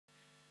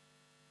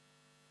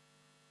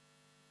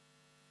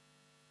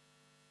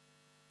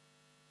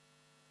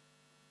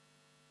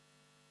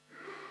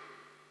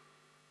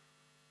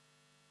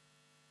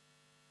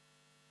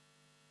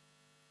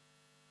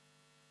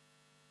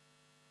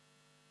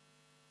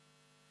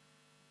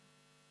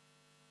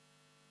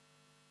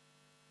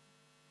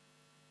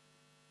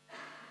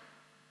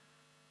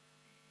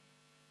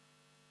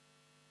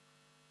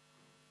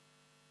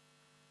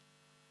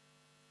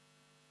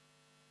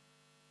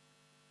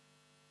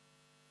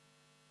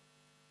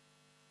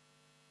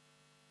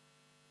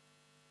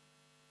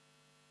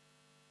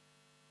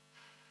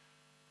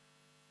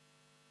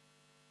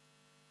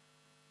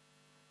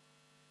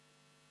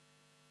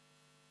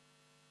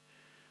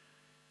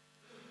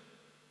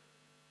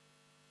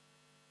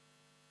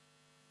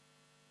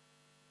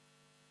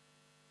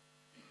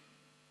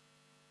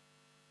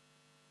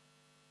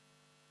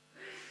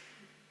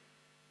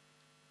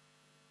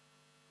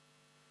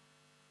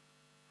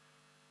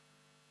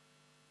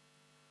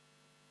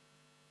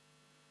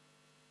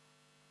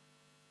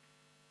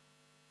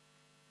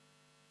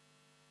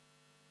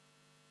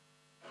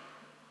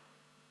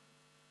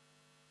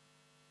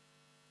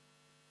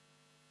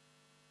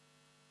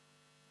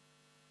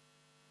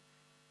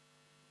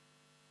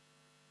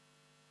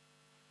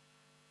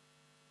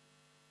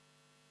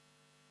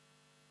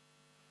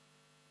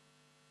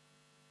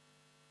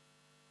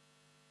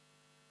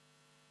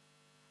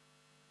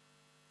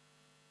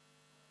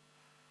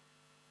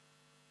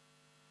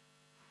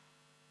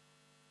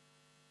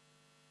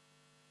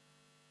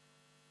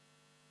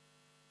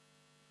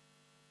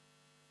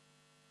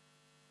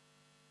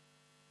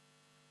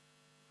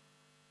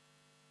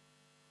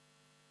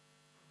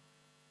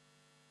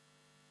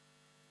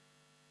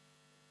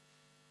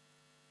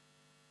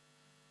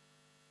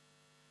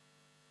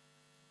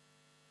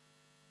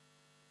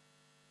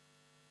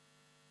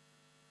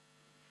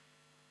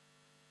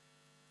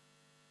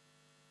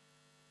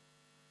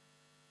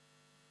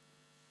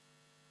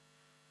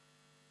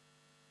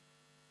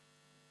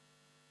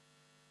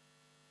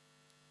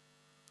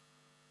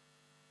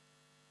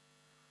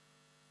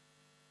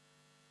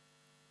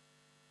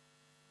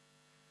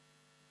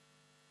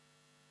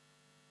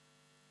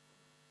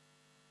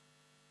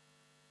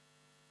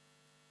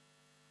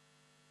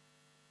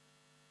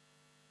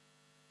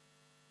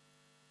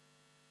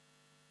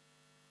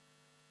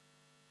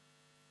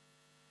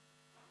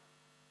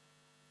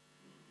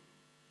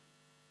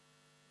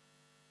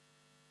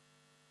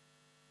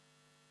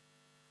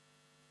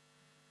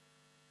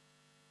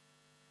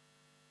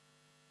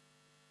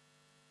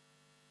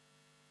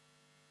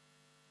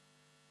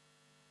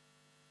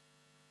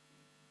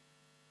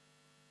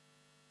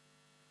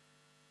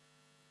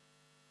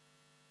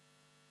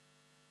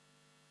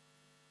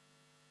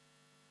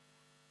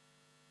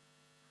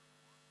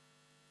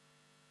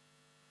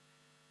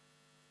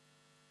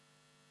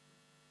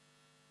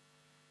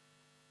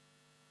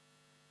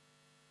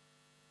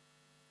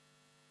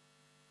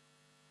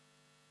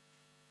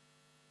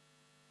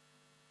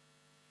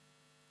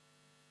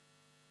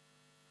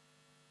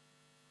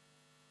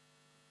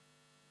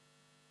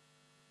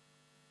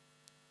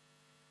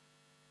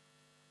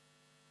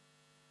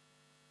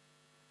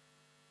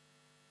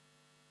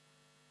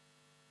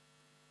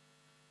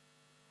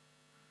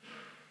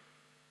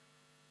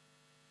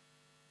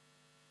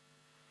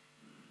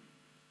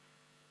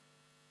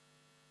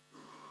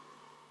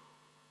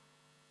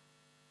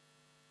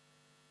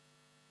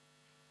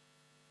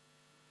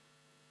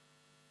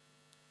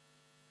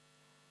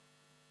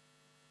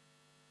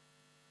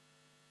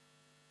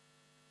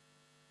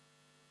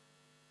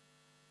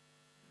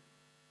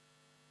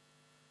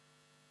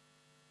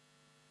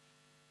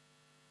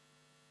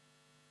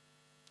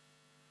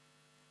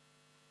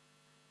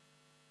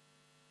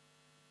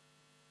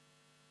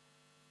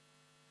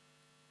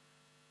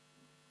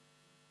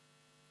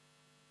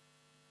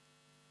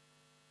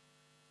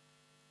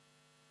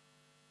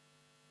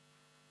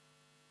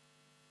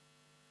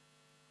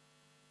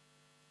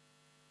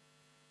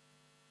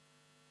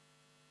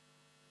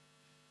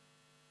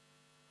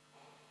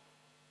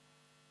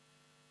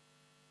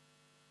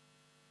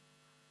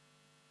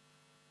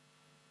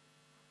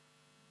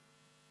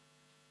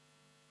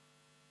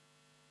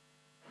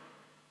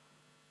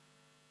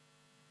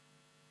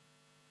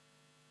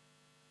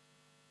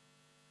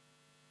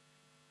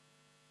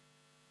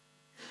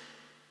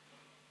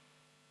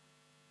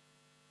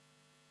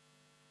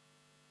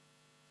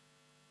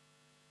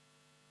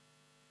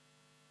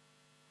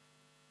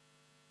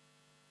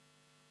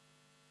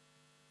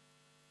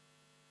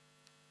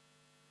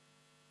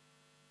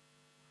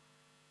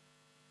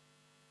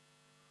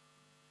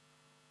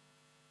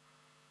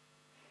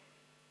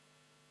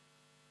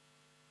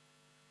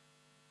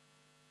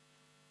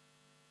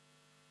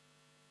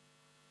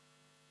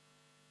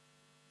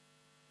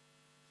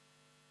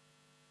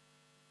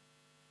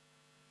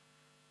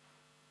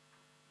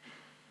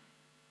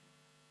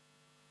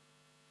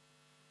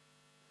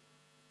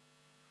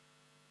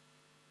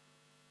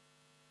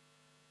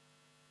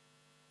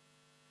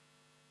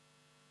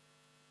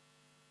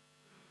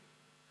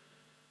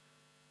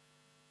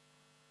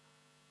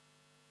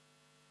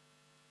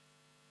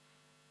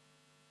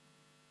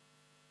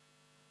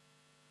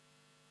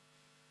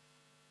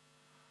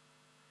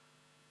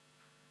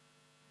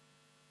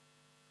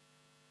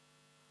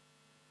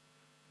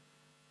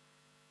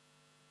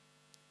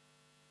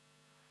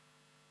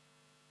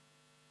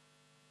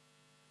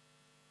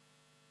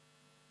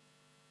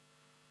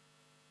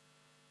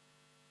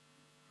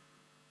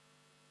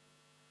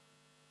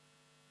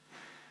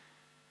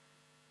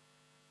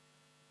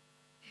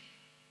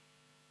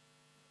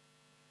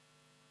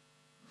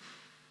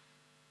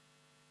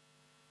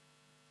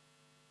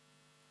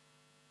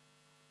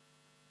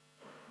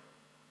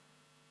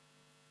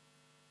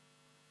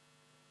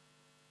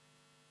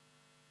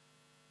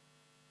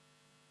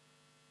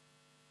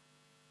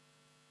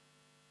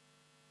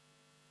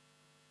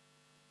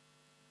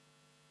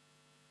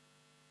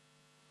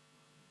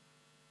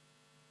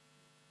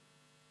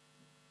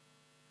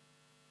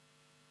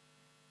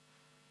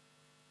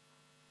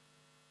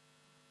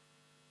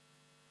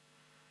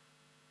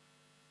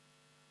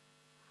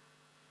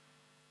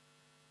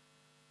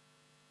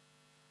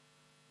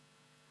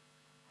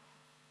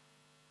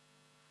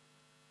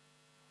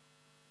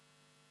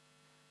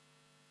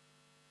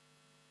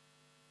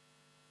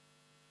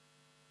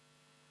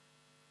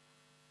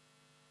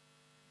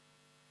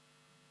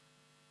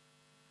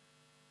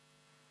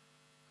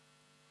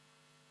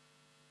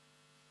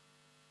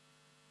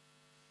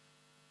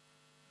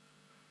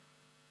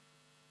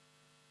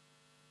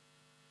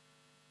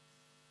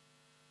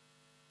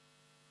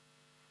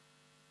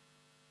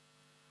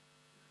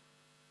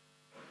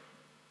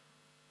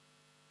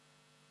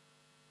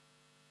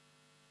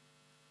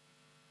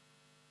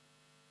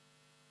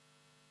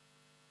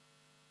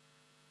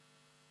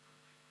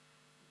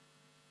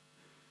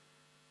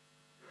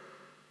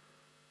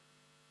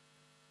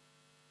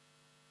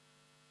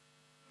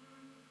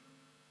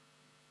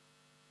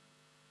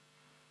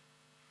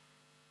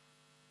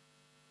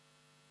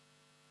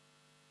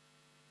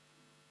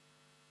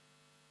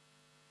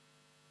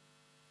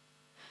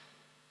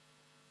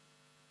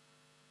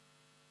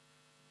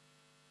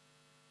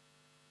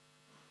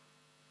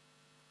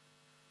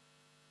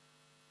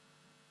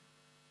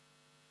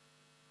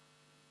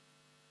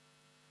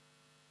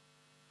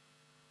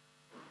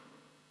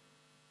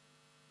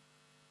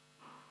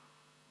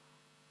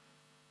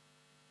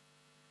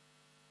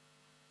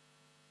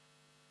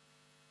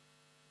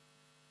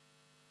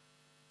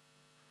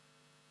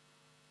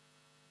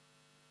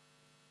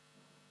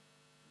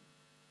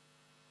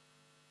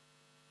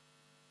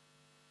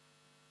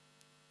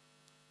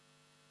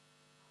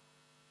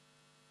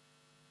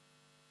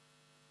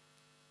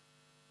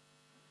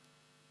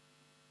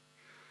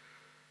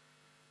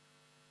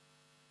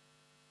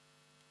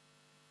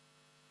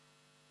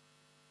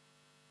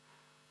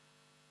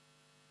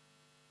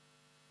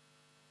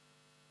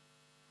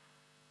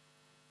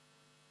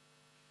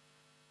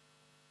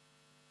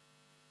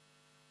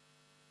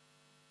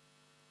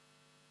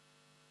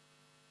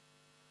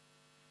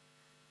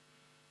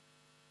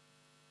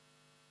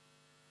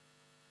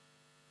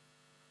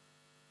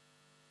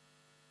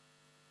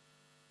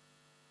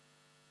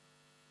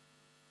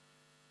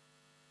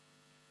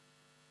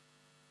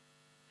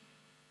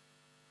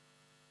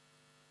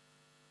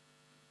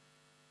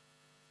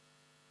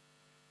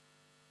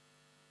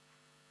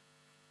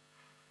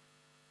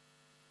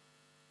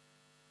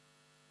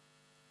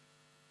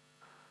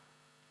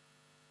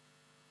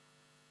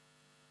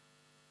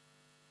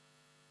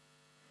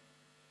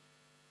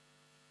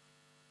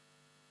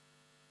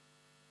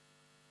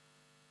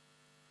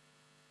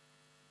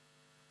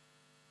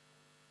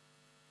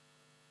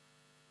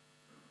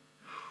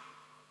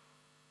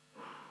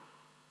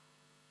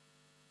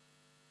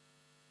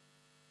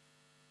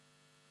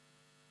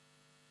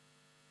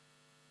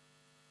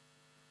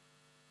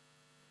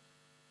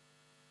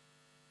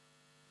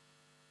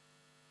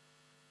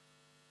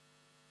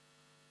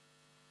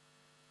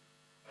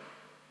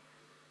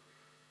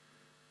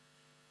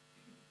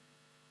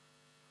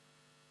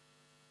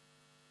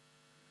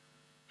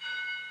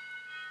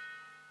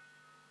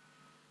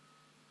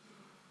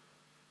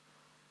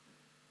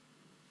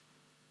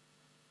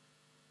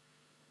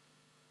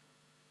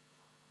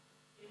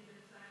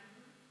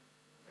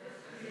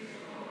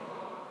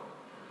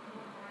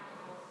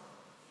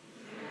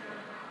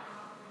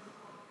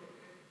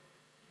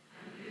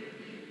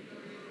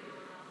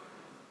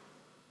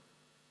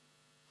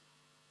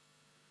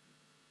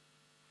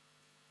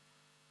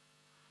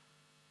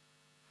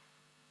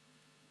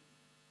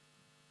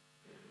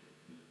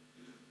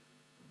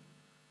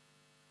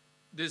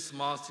This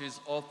Mass is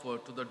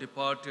offered to the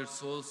departed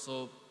souls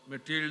of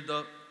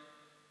Matilda,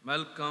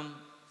 Malcolm,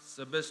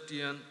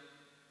 Sebastian,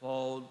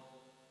 Paul,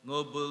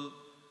 Noble,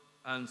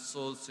 and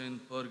souls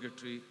in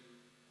purgatory.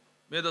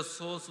 May the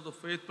souls of the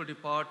faithful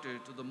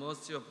departed to the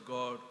mercy of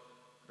God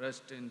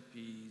rest in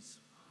peace.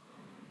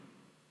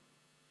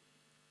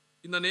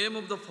 In the name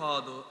of the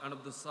Father, and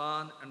of the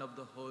Son, and of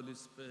the Holy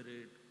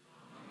Spirit.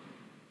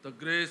 The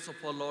grace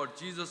of our Lord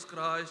Jesus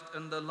Christ,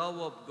 and the love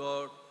of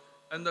God,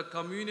 and the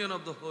communion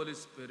of the Holy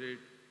Spirit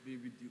be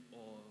with you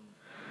all.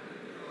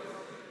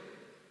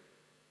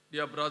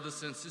 Dear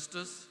brothers and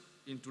sisters,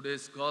 in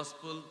today's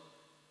Gospel,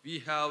 we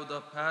have the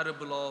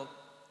parable of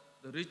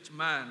the rich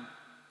man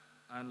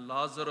and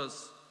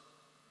Lazarus.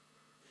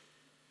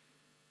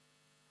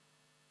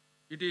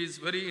 It is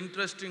very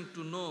interesting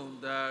to know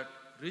that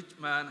rich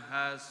man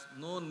has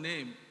no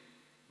name,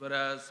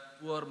 whereas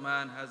poor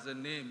man has a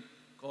name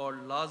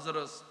called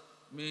Lazarus,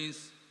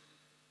 means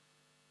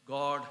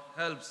God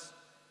helps.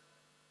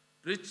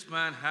 Rich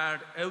man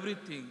had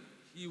everything.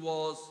 He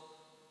was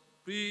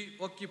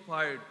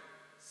preoccupied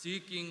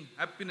seeking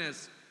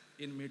happiness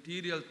in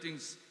material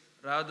things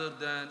rather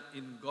than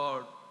in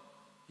God.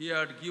 He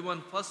had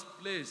given first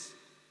place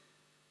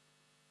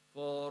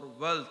for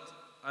wealth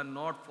and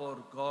not for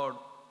God.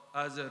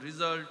 As a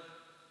result,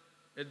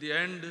 at the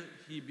end,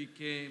 he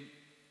became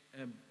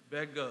a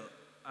beggar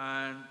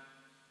and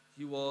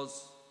he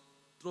was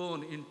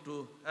thrown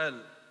into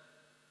hell.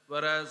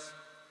 Whereas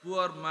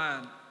poor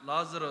man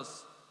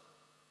Lazarus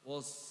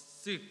was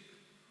sick.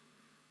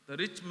 The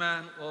rich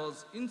man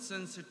was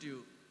insensitive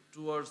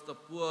towards the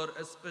poor,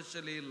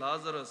 especially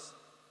Lazarus.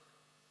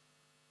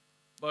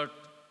 But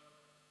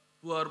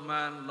poor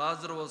man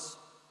Lazarus was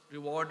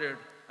rewarded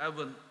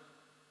heaven.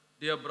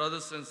 Dear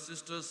brothers and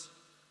sisters,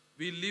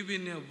 we live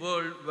in a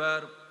world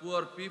where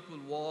poor people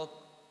walk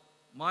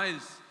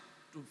miles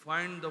to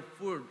find the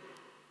food,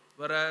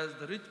 whereas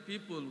the rich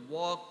people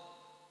walk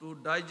to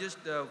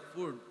digest their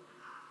food.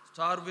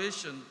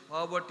 Starvation,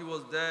 poverty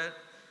was there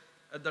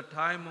at the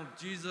time of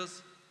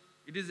Jesus.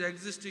 It is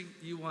existing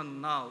even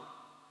now.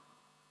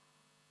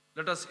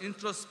 Let us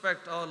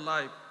introspect our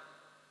life.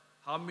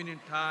 How many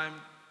times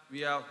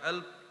we have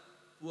helped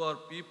poor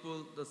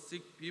people, the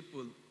sick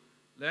people?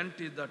 Lent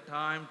is the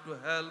time to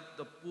help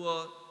the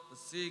poor, the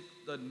sick,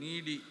 the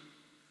needy.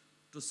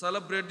 To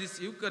celebrate this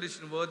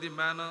Eucharist in a worthy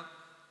manner,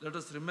 let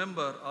us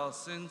remember our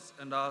sins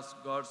and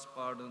ask God's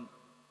pardon.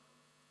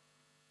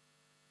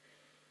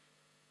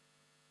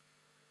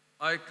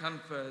 I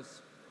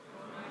confess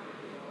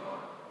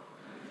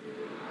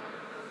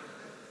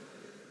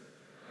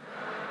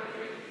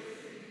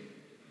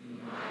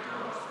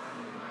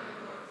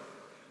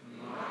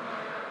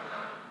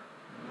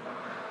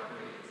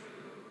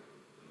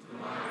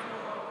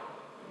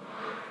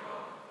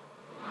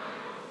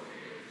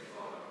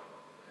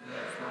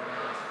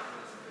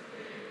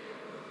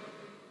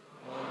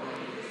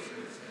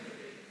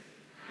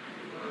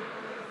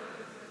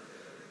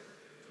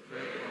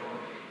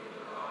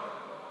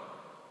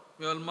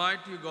May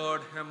Almighty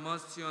God have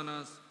mercy on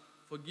us,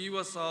 forgive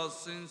us our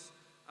sins,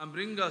 and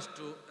bring us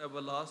to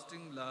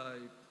everlasting life.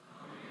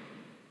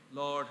 Amen.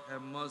 Lord,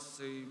 have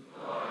mercy.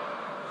 Lord,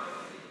 have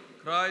mercy.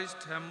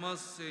 Christ, have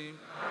mercy.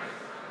 Christ,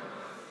 have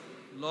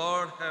mercy.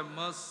 Lord, have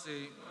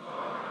mercy.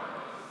 Lord,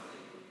 have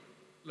mercy.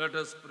 Let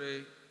us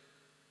pray.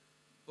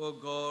 O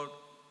God,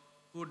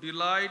 who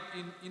delight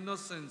in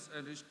innocence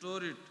and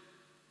restore it,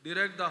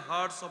 direct the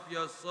hearts of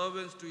your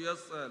servants to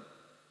yourself,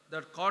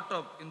 that caught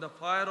up in the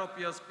fire of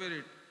your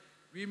Spirit,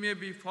 we may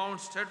be found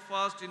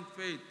steadfast in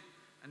faith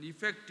and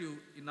effective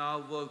in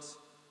our works.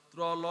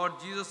 Through our Lord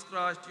Jesus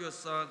Christ, your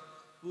Son,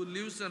 who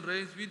lives and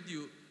reigns with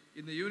you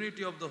in the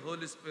unity of the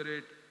Holy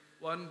Spirit,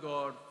 one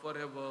God,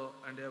 forever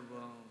and ever.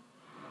 Amen.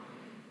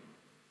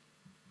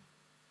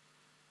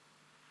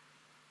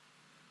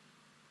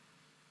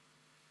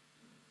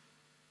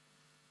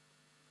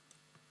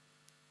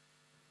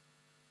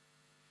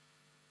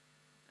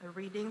 A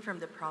reading from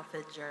the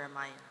prophet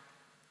Jeremiah.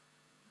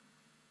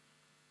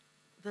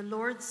 The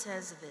Lord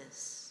says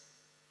this,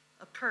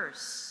 a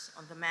curse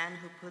on the man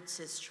who puts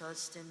his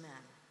trust in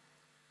man,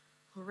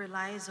 who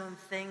relies on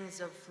things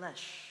of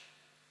flesh,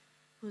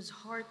 whose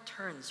heart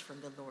turns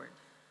from the Lord.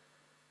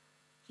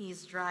 He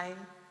is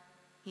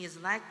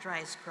like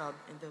dry scrub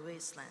in the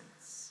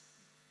wastelands.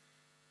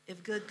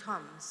 If good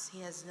comes,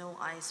 he has no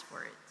eyes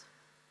for it.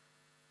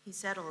 He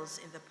settles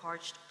in the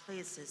parched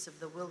places of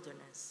the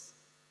wilderness,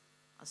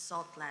 a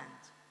salt land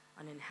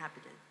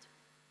uninhabited.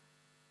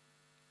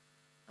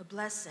 A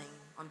blessing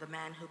on the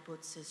man who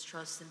puts his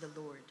trust in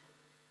the Lord,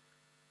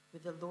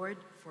 with the Lord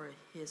for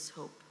his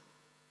hope.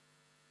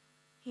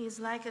 He is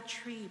like a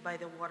tree by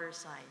the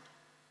waterside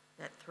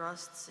that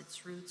thrusts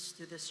its roots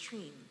to the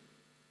stream.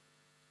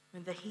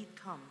 When the heat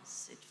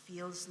comes, it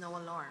feels no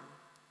alarm.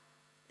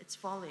 Its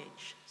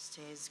foliage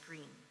stays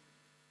green.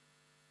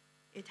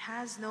 It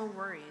has no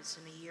worries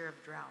in a year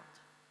of drought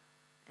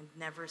and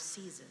never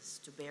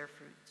ceases to bear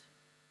fruit.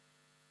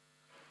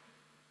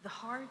 The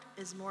heart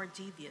is more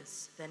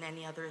devious than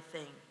any other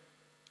thing,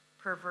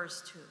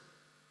 perverse too.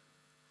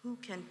 Who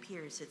can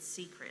pierce its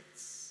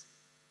secrets?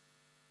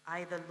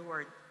 I, the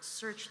Lord,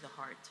 search the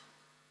heart.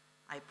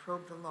 I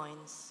probe the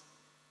loins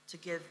to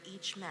give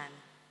each man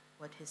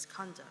what his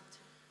conduct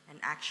and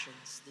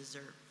actions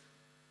deserve.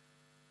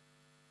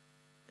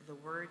 The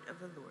word of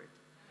the Lord.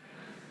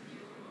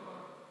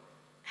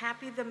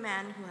 Happy the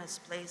man who has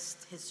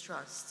placed his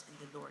trust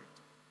in the Lord.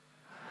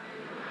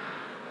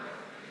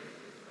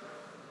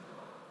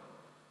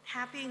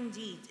 Happy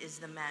indeed is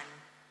the man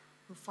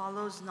who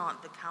follows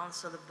not the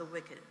counsel of the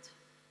wicked,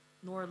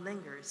 nor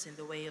lingers in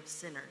the way of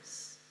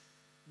sinners,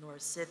 nor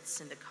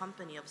sits in the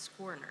company of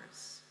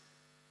scorners,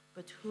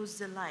 but whose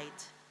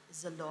delight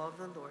is the law of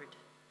the Lord,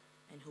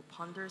 and who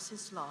ponders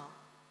his law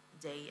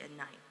day and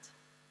night.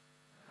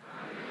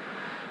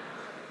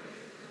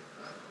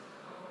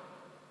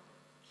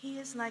 He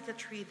is like a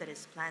tree that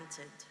is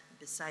planted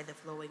beside the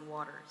flowing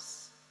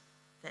waters,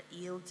 that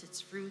yields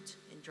its fruit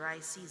in dry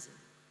season,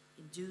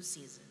 in due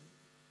season,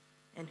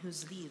 and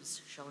whose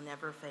leaves shall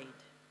never fade,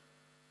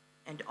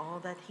 and all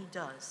that he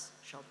does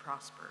shall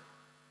prosper.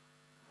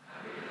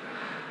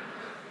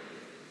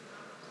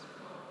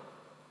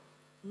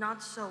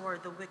 Not so are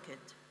the wicked,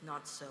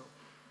 not so.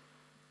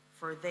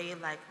 For they,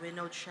 like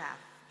winnowed chaff,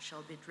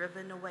 shall be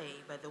driven away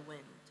by the wind.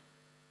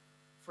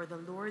 For the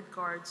Lord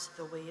guards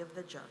the way of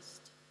the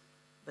just,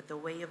 but the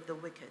way of the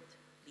wicked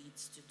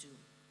leads to doom.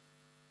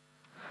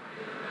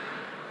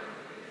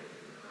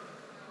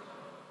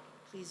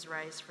 Please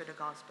rise for the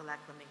gospel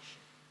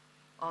acclamation.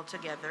 All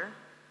together,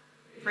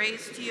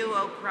 praise to you,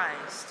 O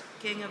Christ,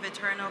 King of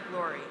eternal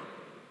glory.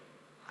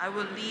 I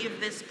will leave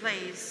this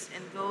place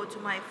and go to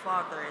my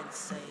Father and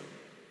say,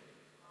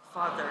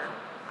 Father,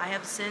 I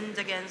have sinned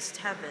against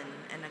heaven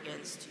and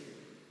against you.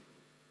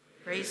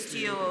 Praise to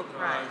you, O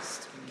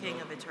Christ, King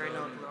of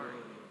eternal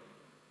glory.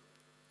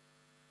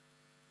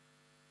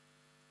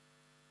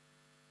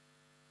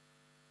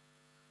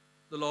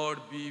 The Lord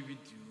be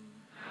with you.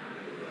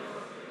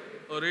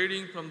 A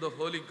reading from the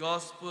Holy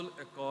Gospel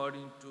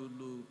according to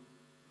Luke.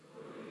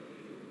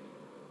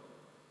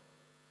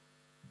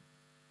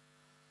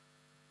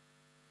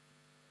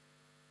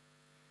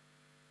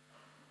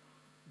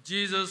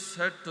 Jesus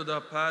said to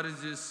the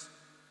Pharisees,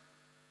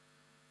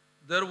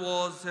 "There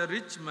was a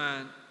rich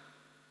man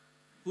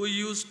who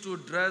used to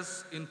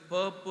dress in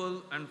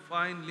purple and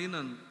fine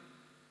linen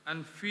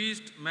and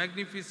feast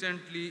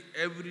magnificently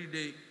every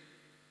day.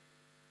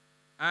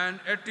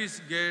 And at his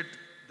gate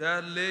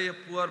there lay a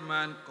poor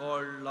man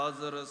called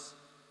Lazarus,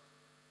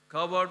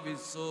 covered with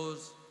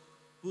sores,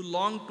 who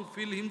longed to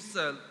fill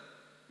himself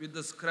with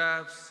the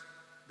scraps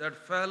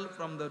that fell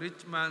from the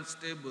rich man's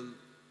table.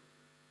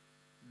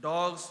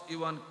 Dogs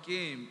even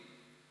came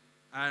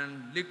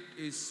and licked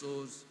his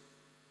sores.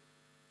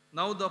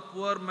 Now the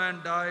poor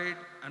man died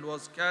and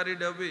was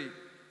carried away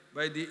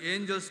by the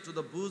angels to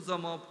the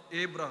bosom of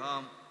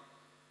Abraham.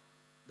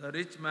 The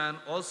rich man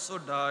also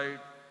died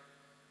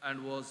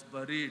and was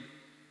buried.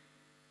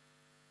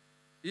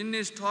 In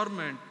his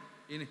torment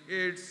in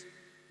Hades,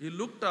 he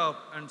looked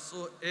up and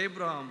saw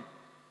Abraham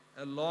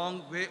a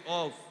long way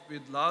off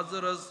with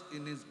Lazarus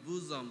in his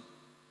bosom.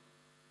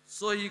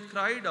 So he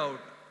cried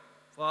out,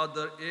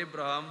 'Father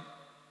Abraham,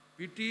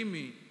 pity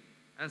me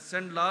and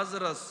send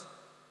Lazarus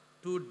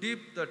to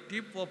dip the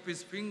tip of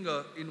his finger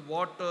in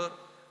water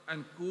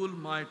and cool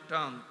my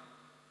tongue,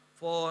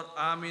 for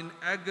I am in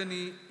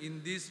agony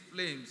in these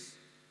flames.'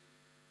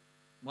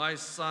 'My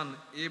son,'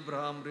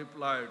 Abraham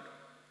replied,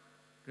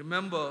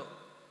 'remember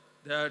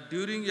that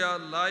during your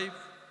life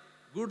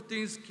good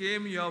things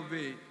came your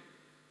way,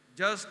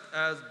 just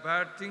as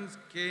bad things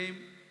came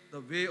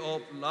the way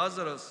of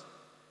Lazarus.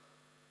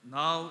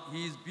 Now he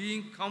is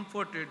being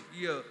comforted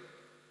here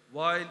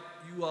while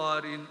you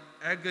are in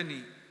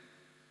agony.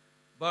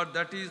 But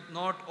that is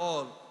not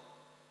all.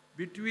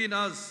 Between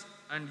us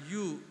and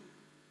you,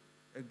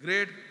 a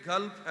great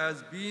gulf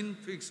has been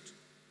fixed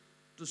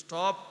to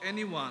stop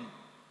anyone,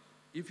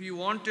 if he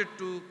wanted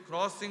to,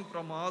 crossing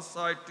from our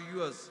side to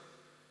yours,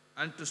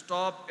 and to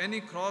stop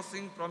any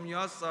crossing from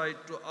your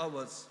side to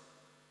ours.'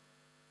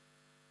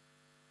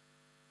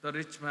 The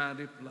rich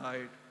man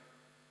replied,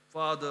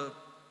 'Father,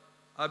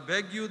 I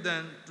beg you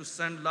then to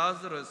send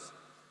Lazarus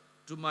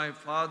to my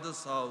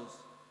father's house,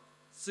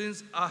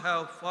 since I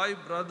have 5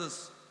 brothers,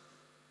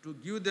 to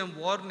give them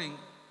warning,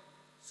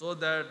 so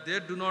that they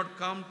do not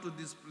come to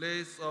this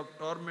place of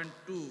torment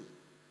too.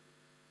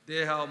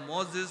 They have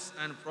Moses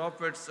and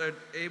prophets,' said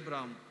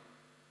Abraham.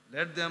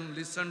 'Let them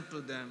listen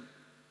to them.'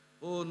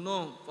 'Oh no,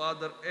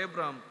 Father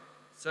Abraham,'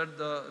 said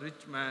the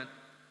rich man,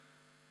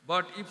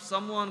 'but if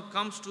someone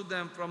comes to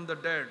them from the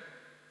dead,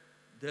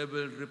 they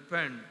will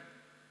repent.'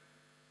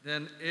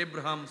 Then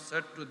Abraham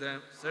said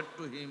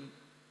to him,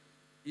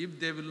 'If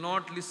they will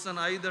not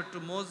listen either to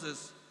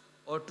Moses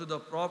or to the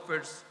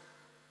prophets,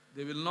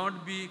 they will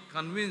not be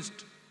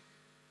convinced,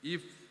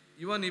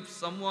 even if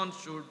someone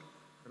should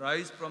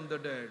rise from the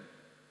dead.'"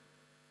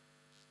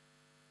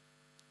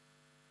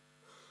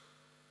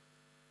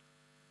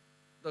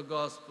 The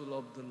Gospel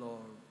of the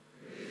Lord.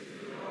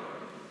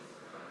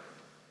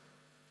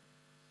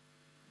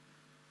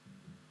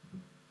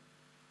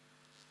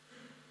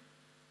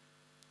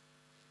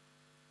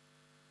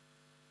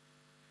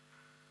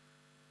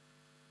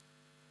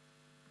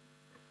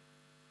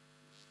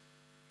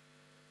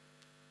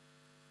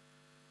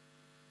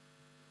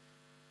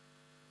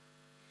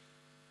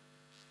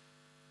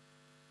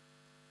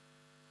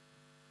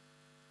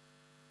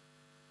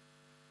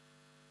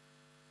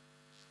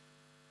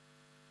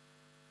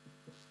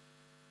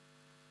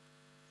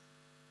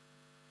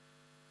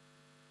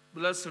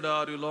 Blessed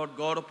are you, Lord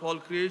God of all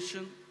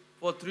creation,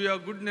 for through your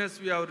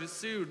goodness we have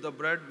received the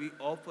bread we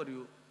offer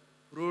you,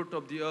 fruit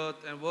of the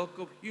earth and work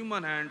of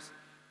human hands.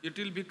 It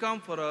will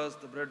become for us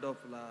the bread of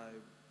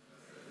life.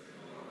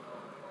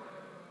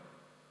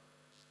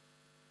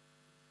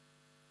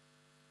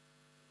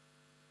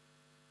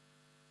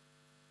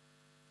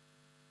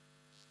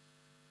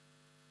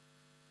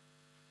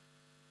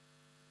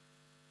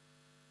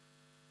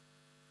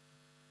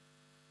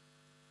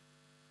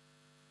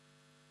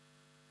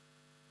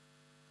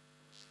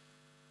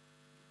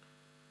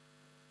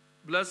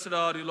 Blessed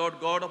are you, Lord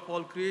God of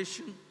all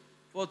creation,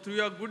 for through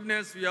your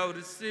goodness we have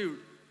received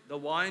the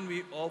wine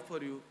we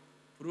offer you,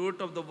 fruit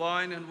of the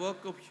vine and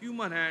work of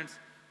human hands.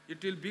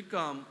 It will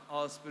become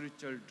our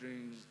spiritual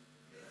drink.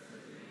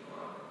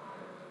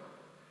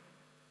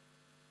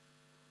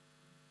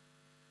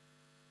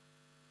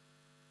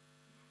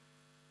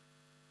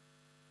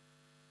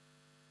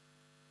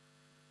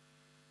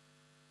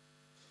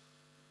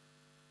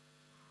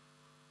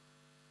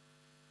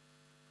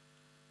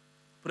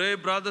 Pray,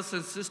 brothers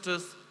and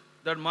sisters,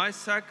 that my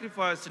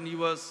sacrifice and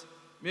yours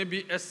may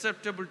be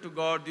acceptable to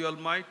God, the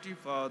Almighty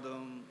Father.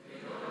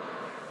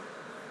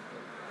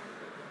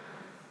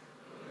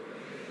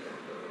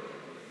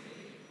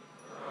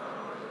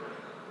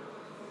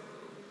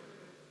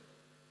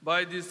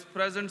 By this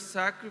present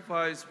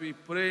sacrifice, we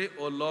pray,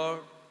 O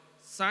Lord,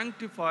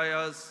 sanctify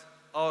us,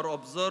 our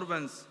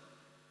observance,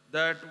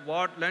 that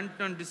what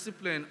Lenten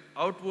discipline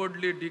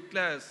outwardly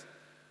declares,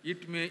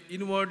 it may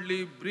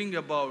inwardly bring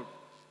about.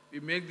 We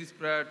make this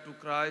prayer to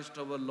Christ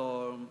our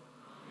Lord. Amen.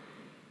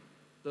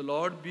 The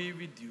Lord be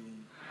with you.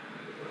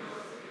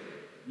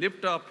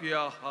 Lift up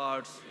your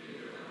hearts.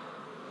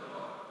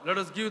 Let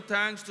us give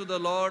thanks to the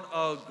Lord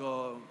our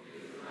God.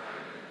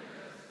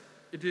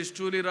 It is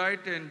truly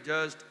right and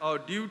just, our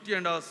duty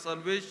and our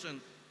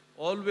salvation,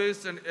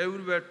 always and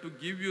everywhere to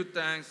give you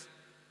thanks,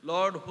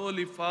 Lord,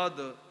 Holy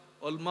Father,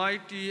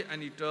 Almighty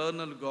and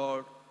eternal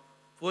God.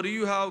 For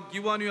you have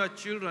given your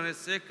children a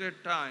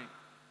sacred time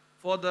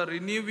for the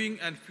renewing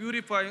and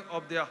purifying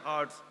of their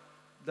hearts,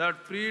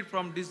 that freed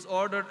from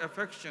disordered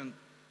affection,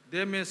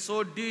 they may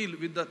so deal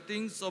with the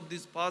things of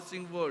this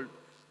passing world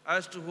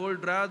as to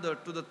hold rather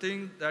to the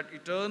things that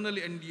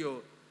eternally endure.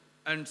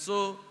 And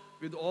so,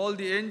 with all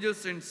the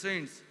angels and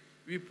saints,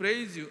 we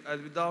praise you as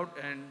without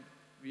end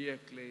we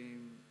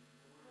acclaim.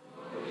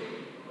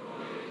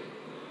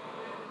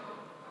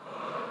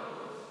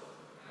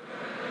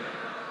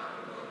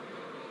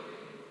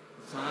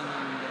 Son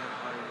in the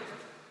highest,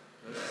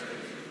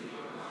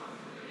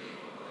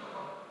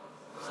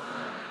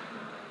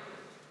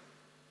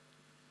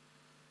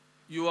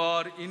 you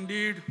are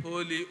indeed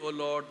holy, O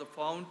Lord, the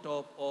fount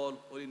of all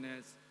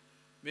holiness.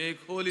 Make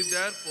holy,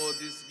 therefore,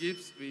 these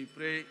gifts, we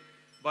pray,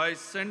 by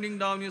sending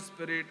down your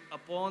Spirit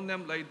upon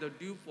them like the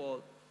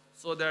dewfall,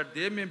 so that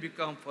they may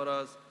become for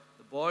us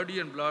the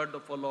body and blood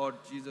of our Lord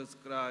Jesus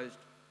Christ.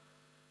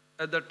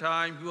 At the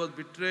time he was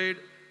betrayed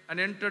and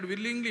entered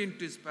willingly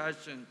into his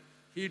passion,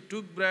 he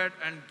took bread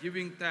and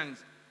giving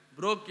thanks,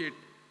 broke it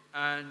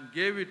and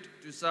gave it to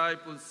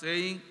disciples,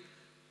 saying,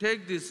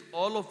 "Take this,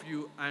 all of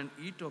you, and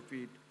eat of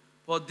it,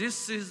 for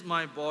this is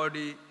my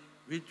body,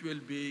 which will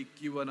be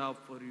given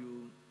up for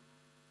you."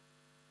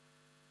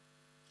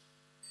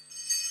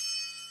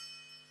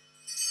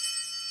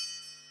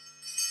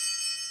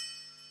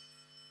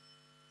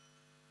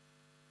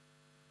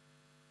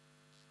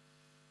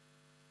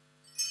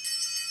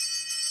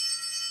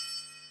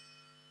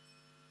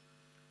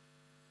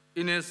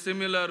 In a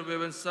similar way,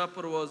 when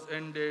supper was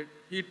ended,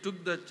 he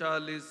took the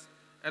chalice,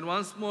 and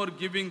once more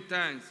giving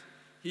thanks,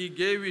 he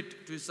gave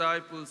it to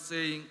disciples,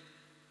 saying,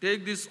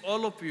 "Take this,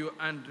 all of you,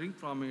 and drink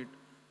from it,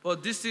 for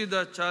this is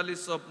the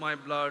chalice of my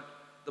blood,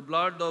 the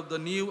blood of the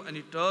new and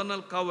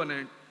eternal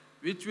covenant,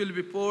 which will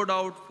be poured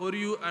out for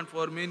you and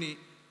for many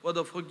for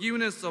the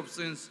forgiveness of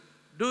sins.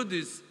 Do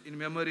this in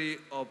memory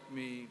of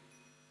me."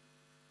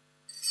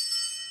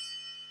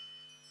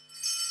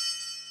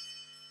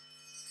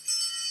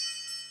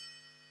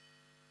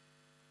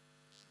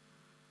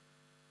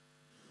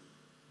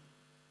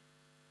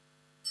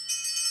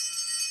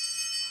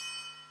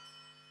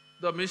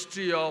 The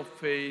mystery of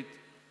faith.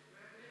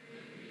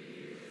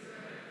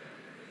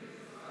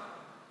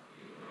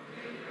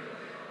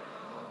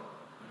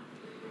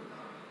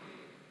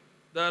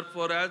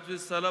 Therefore, as we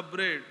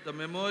celebrate the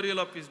memorial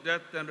of his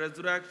death and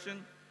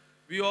resurrection,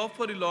 we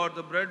offer you, Lord,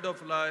 the bread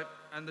of life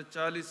and the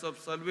chalice of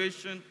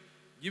salvation,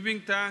 giving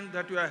thanks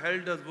that you have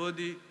held us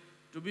worthy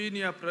to be in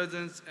your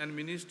presence and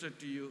minister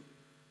to you.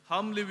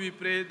 Humbly we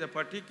pray the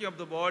partaking of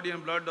the body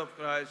and blood of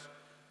Christ,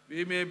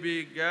 we may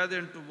be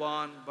gathered into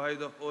one by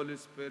the Holy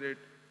Spirit.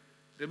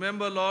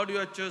 Remember, Lord,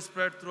 your church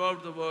spread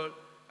throughout the world,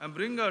 and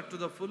bring her to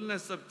the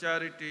fullness of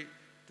charity,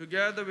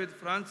 together with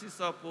Francis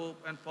our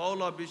Pope and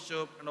Paul our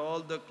Bishop and all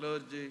the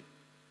clergy.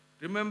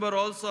 Remember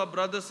also our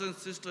brothers and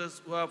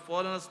sisters who have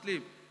fallen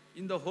asleep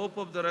in the hope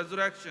of the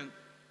resurrection,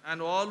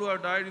 and all who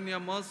have died in your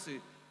mercy.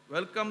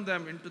 Welcome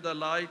them into the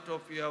light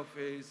of your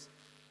face.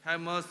 Have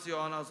mercy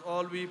on us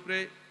all, we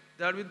pray,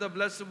 that with the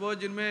Blessed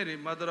Virgin Mary,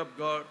 Mother of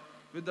God,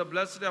 with the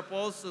blessed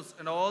apostles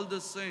and all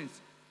the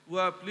saints who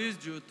have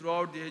pleased you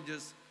throughout the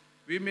ages,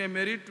 we may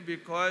merit to be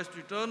called to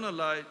eternal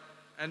life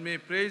and may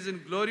praise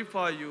and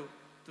glorify you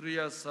through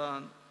your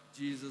Son,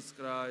 Jesus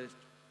Christ.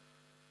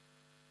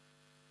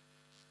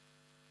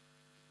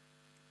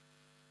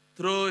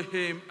 Through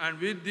him and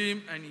with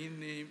him and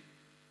in him,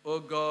 O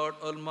God,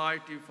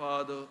 Almighty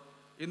Father,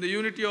 in the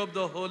unity of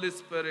the Holy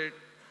Spirit,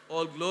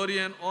 all glory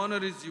and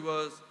honor is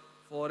yours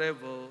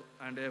forever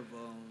and ever.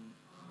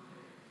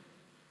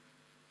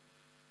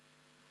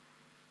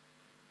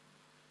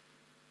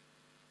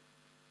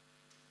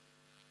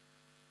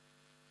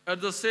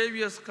 At the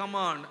Saviour's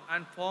command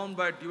and formed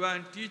by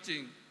divine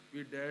teaching,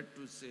 we dare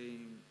to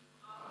sing.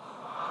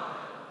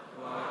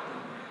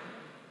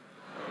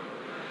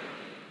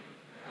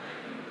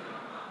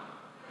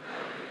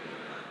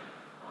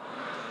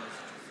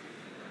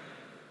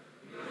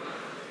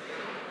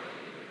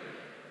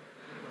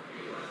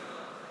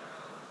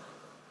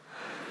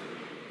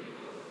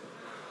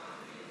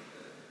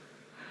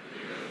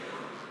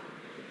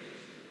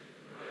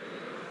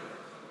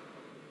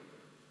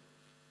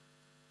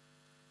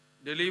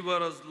 Deliver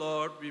us,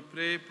 Lord, we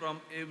pray,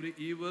 from every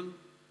evil.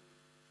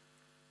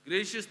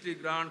 Graciously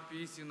grant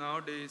peace in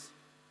our days,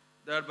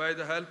 that by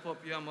the help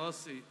of your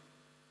mercy,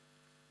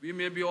 we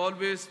may be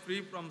always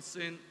free from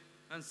sin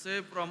and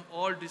safe from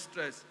all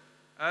distress,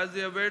 as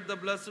we await the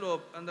blessed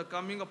hope and the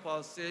coming of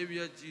our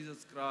Savior,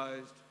 Jesus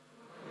Christ.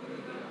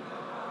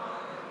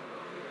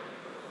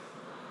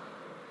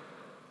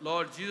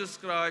 Lord Jesus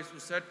Christ, who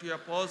said to your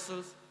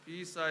apostles,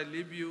 "Peace I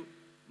leave you,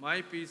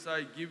 my peace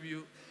I give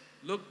you,"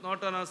 look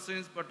not on our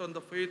sins, but on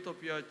the faith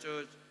of your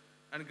church,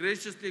 and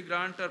graciously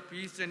grant her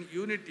peace and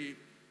unity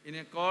in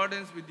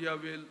accordance with your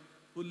will,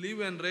 who live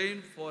and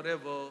reign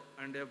forever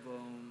and ever.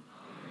 Amen.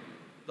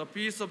 The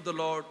peace of the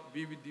Lord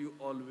be with you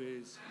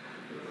always.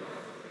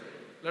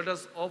 Let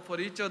us offer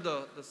each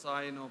other the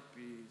sign of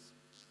peace.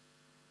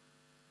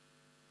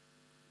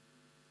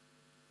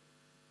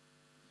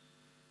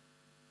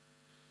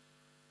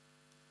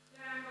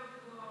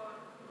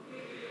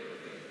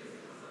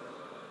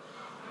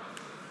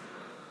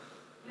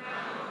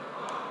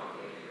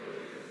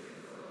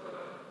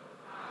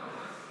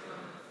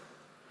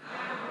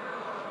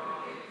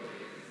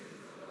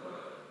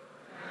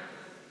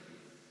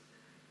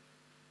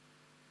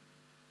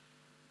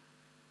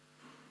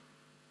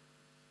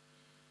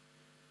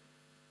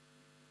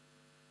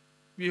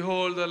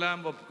 Behold the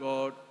Lamb of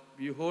God.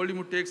 Behold him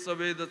who takes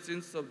away the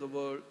sins of the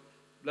world.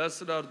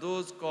 Blessed are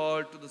those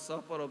called to the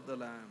supper of the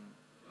Lamb.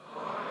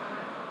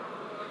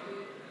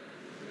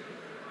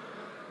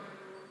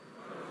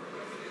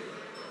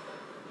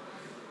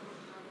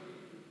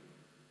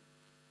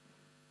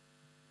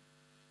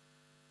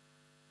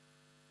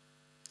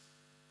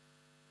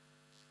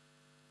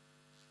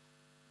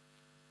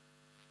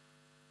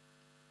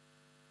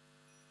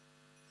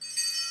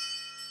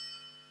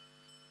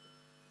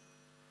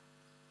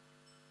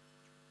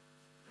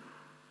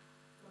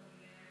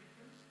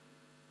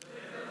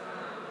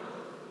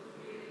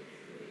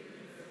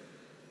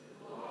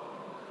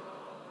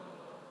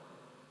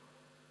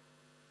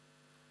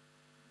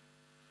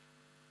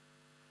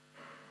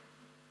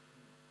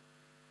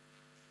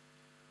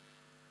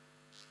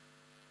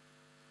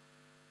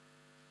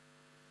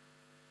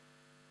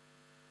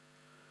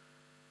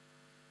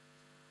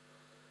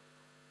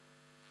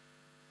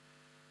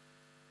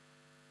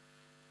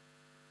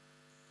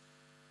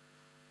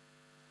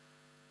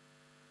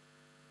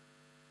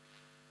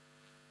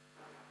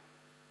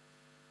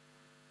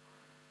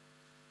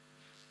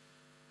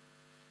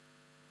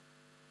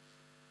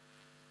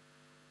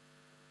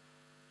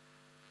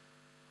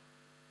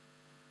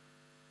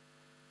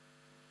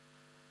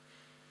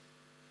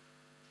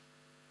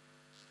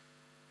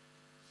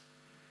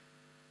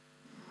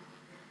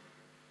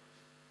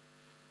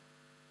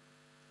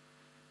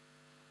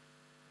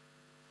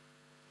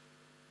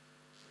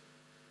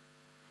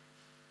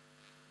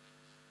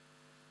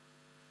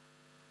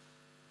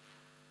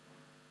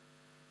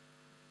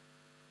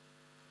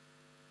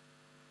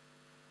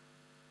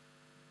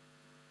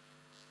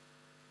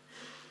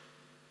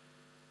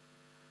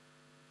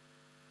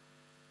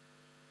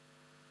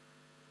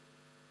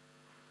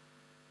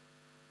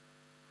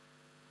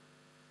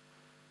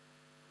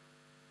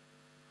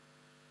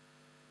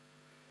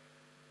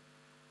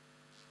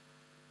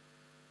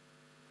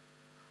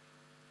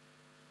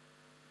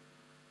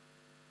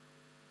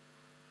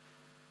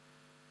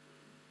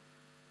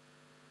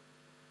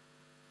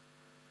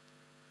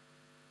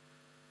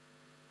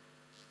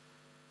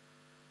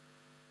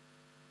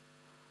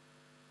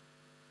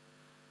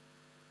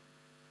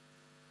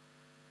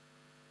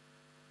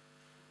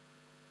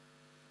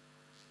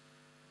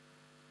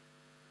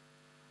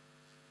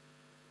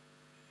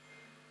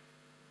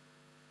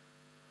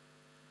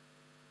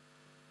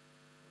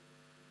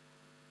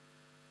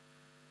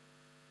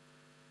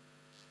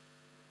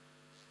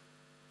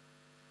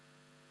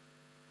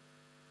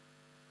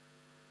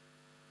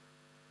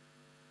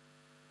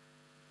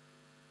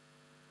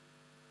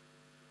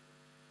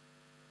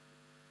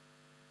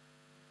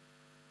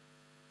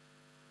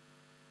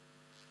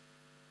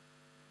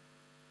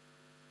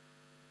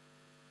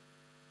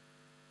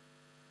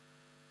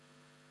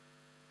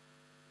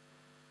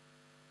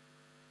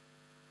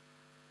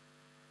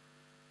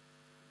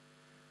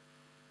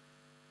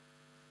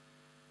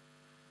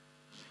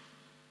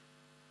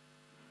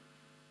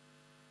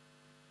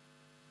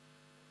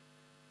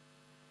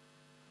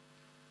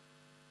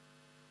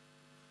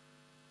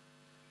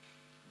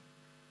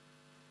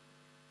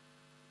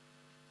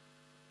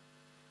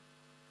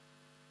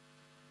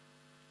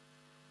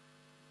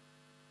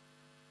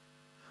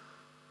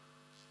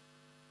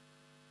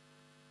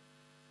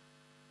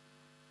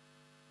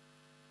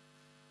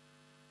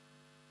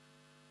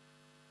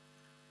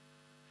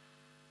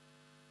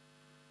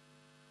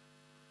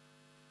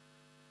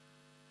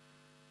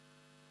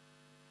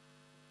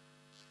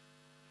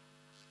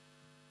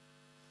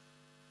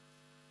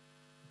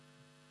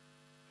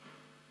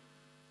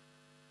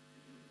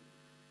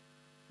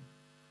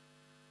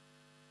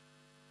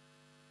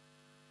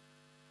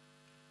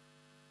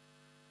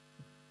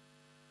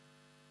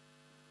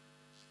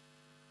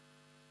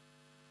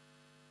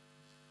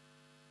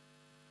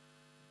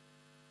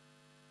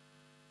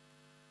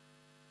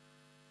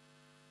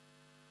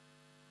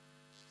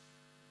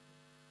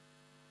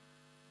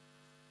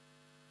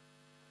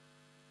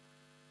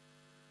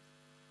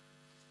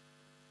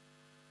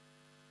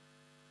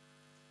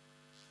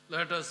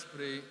 Let us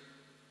pray.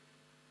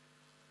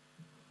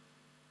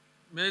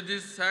 May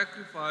this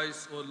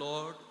sacrifice, O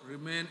Lord,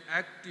 remain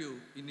active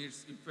in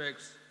its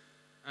effects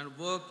and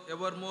work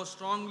ever more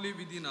strongly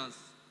within us.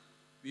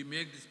 We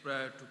make this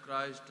prayer to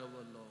Christ our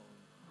Lord.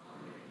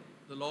 Amen.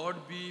 The Lord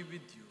be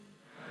with you.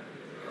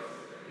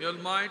 May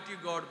Almighty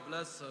God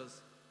bless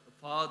us, the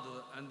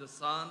Father and the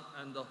Son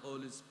and the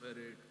Holy Spirit.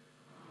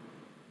 Amen.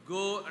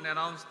 Go and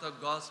announce the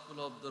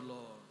gospel of the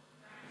Lord.